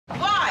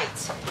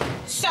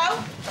So,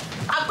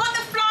 I've got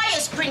the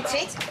flyers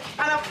printed,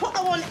 and I've put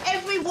them on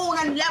every wall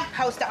and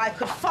lamppost that I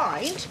could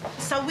find.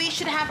 So we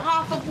should have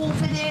half a wall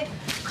for there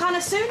kind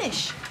of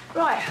soonish.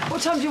 Right,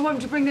 what time do you want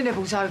me to bring the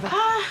nibbles over?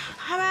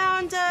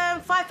 Around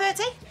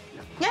 5:30.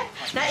 Yeah?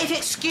 Now, if you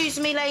excuse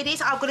me,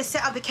 ladies, I've got to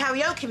set up the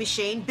karaoke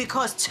machine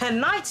because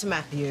tonight,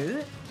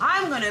 Matthew,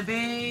 I'm going to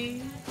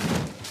be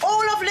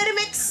all of Little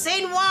Mix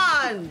in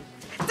one.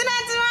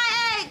 Tonight's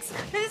my eggs.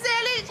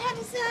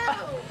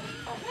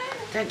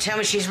 Don't tell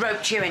me she's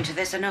roped you into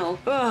this and all.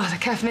 Oh, the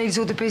cafe needs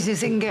all the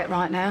business it can get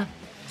right now.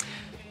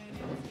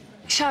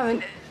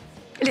 Sharon,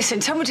 listen,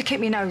 tell me to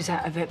keep my nose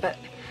out of it, but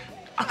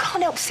I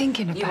can't help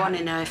thinking about it. You want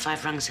to know if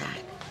I've rung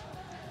Zach?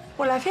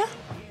 Well, have you?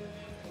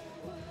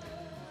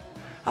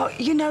 Oh,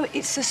 you know,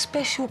 it's a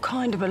special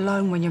kind of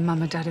alone when your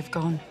mum and dad have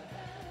gone.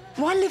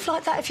 Why live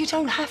like that if you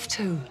don't have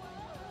to?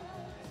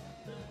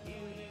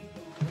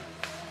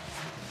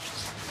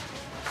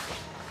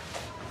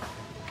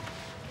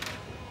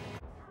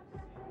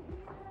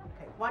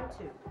 Okay, 1,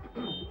 2.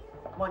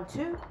 1,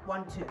 2,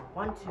 1, 2,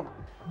 1, 2.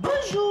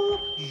 Bonjour,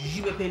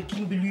 je m'appelle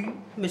Kimberly.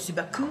 Monsieur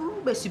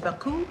Bakou, Monsieur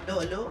Bakou.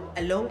 Hello,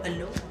 hello,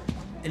 hello,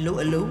 hello,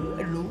 hello,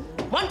 hello.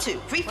 1, 2,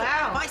 3, 4,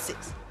 5,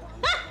 6.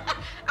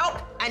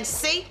 Oh, and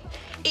see?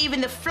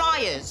 Even the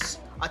flyers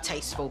are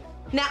tasteful.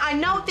 Now, I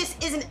know this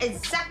isn't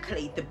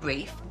exactly the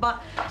brief,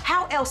 but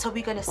how else are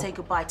we going to say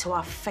goodbye to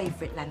our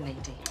favourite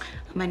landlady?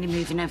 I'm only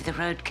moving over the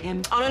road,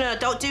 Kim. Oh, no,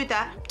 don't do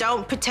that.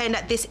 Don't pretend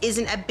that this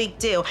isn't a big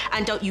deal.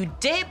 And don't you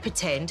dare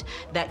pretend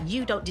that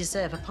you don't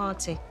deserve a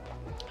party.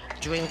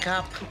 Drink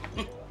up.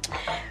 1,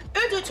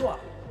 2, 3.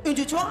 1,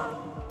 2, 3.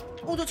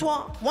 1, 2, 3.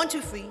 1,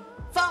 2, 3.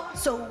 Fa,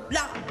 sol,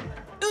 la.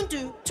 1,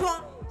 2, 3.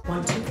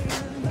 1, 2,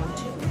 1,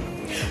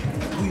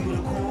 2. We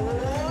will call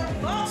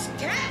Boss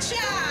Catcher.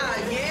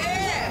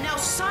 Yeah. Now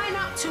sign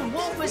up to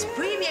Wolver's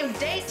premium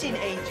dating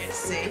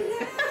agency.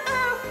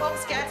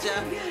 Boss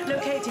Catcher,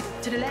 located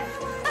to the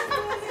left.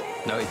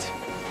 No, it's...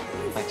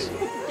 Thanks.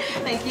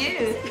 Thank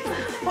you.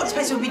 What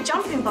space will be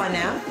jumping by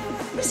now?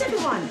 Where's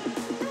everyone?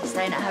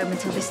 Staying at home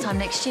until this time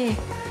next year.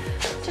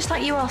 Just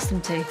like you asked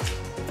them to.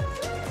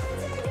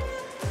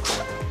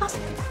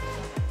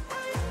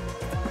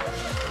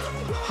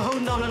 Oh,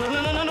 no.